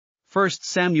1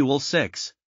 Samuel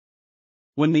 6.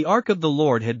 When the ark of the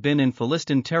Lord had been in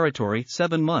Philistine territory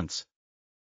 7 months,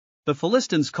 the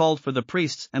Philistines called for the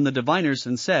priests and the diviners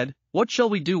and said, "What shall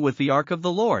we do with the ark of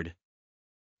the Lord?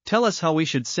 Tell us how we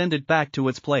should send it back to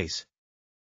its place."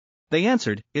 They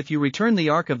answered, "If you return the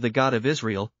ark of the God of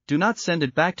Israel, do not send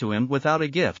it back to him without a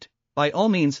gift, by all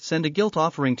means send a guilt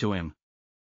offering to him.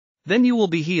 Then you will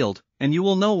be healed, and you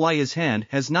will know why his hand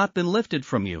has not been lifted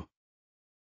from you."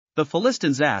 The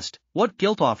Philistines asked, "What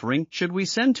guilt offering should we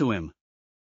send to him?"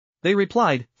 They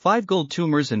replied, 5 gold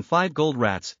tumors and 5 gold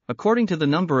rats, according to the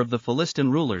number of the Philistine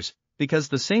rulers, because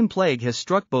the same plague has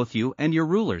struck both you and your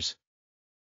rulers.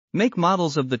 Make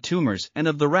models of the tumors and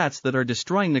of the rats that are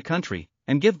destroying the country,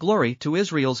 and give glory to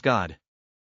Israel's God.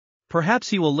 Perhaps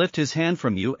he will lift his hand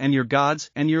from you and your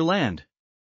gods and your land.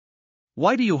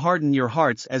 Why do you harden your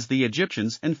hearts as the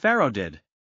Egyptians and Pharaoh did?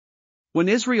 When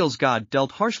Israel's God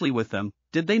dealt harshly with them,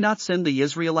 did they not send the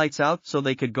Israelites out so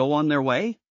they could go on their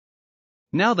way?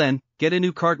 Now then, get a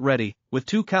new cart ready, with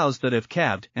 2 cows that have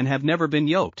calved and have never been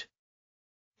yoked.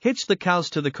 Hitch the cows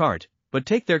to the cart, but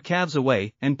take their calves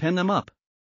away and pen them up.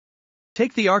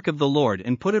 Take the ark of the Lord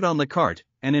and put it on the cart,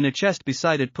 and in a chest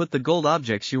beside it put the gold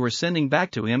objects you were sending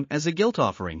back to him as a guilt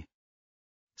offering.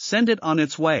 Send it on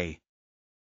its way.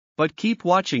 But keep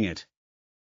watching it.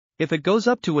 If it goes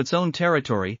up to its own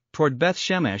territory, toward Beth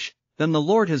Shemesh, then the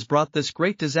Lord has brought this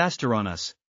great disaster on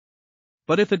us.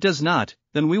 But if it does not,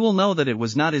 then we will know that it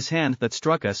was not his hand that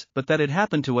struck us, but that it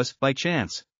happened to us by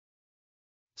chance.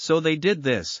 So they did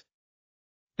this.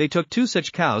 They took 2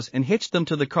 such cows and hitched them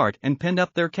to the cart and penned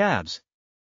up their calves.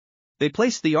 They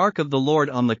placed the ark of the Lord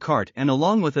on the cart and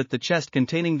along with it the chest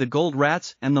containing the gold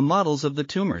rats and the models of the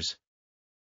tumors.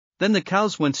 Then the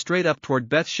cows went straight up toward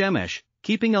Beth Shemesh,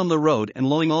 keeping on the road and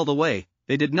lowing all the way.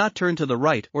 They did not turn to the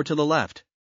right or to the left.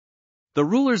 The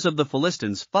rulers of the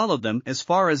Philistines followed them as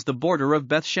far as the border of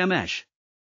Beth Shemesh.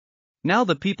 Now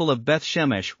the people of Beth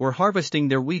Shemesh were harvesting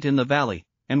their wheat in the valley,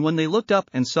 and when they looked up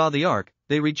and saw the ark,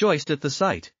 they rejoiced at the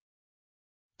sight.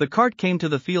 The cart came to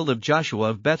the field of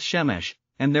Joshua of Beth Shemesh,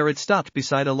 and there it stopped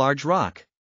beside a large rock.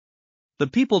 The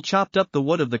people chopped up the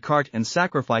wood of the cart and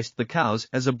sacrificed the cows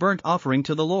as a burnt offering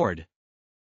to the Lord.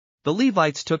 The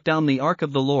Levites took down the ark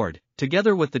of the Lord,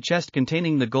 together with the chest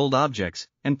containing the gold objects,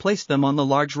 and placed them on the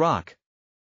large rock.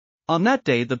 On that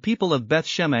day the people of Beth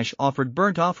Shemesh offered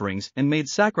burnt offerings and made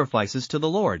sacrifices to the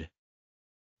Lord.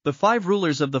 The 5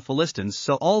 rulers of the Philistines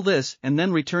saw all this and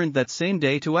then returned that same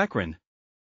day to Ekron.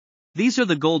 These are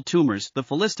the gold tumors the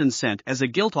Philistines sent as a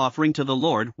guilt offering to the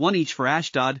Lord, 1 each for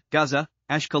Ashdod, Gaza,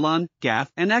 Ashkelon, Gath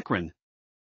and Ekron.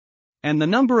 And the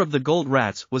number of the gold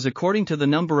rats was according to the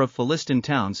number of Philistine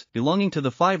towns belonging to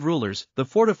the 5 rulers, the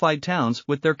fortified towns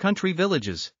with their country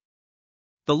villages.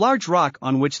 The large rock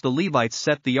on which the Levites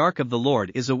set the ark of the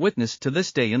Lord is a witness to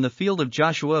this day in the field of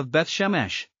Joshua of Beth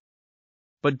Shemesh.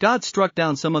 But God struck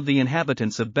down some of the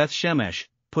inhabitants of Beth Shemesh,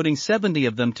 putting 70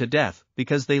 of them to death,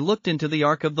 because they looked into the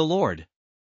ark of the Lord.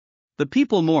 The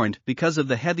people mourned because of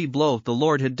the heavy blow the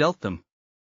Lord had dealt them.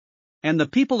 And the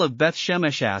people of Beth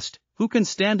Shemesh asked, "Who can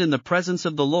stand in the presence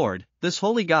of the Lord, this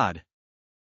holy God?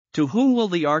 To whom will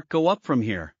the ark go up from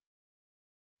here?"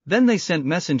 Then they sent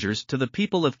messengers to the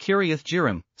people of Kiriath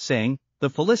Jearim, saying, "The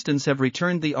Philistines have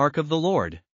returned the ark of the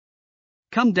Lord.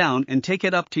 Come down and take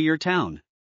it up to your town."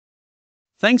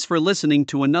 Thanks for listening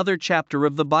to another chapter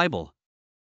of the Bible.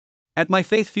 At My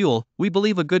Faith Fuel, we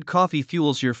believe a good coffee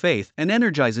fuels your faith and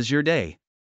energizes your day.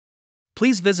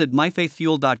 Please visit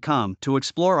myfaithfuel.com to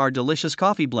explore our delicious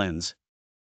coffee blends.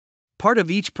 Part of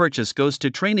each purchase goes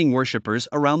to training worshipers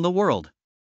around the world.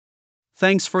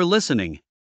 Thanks for listening.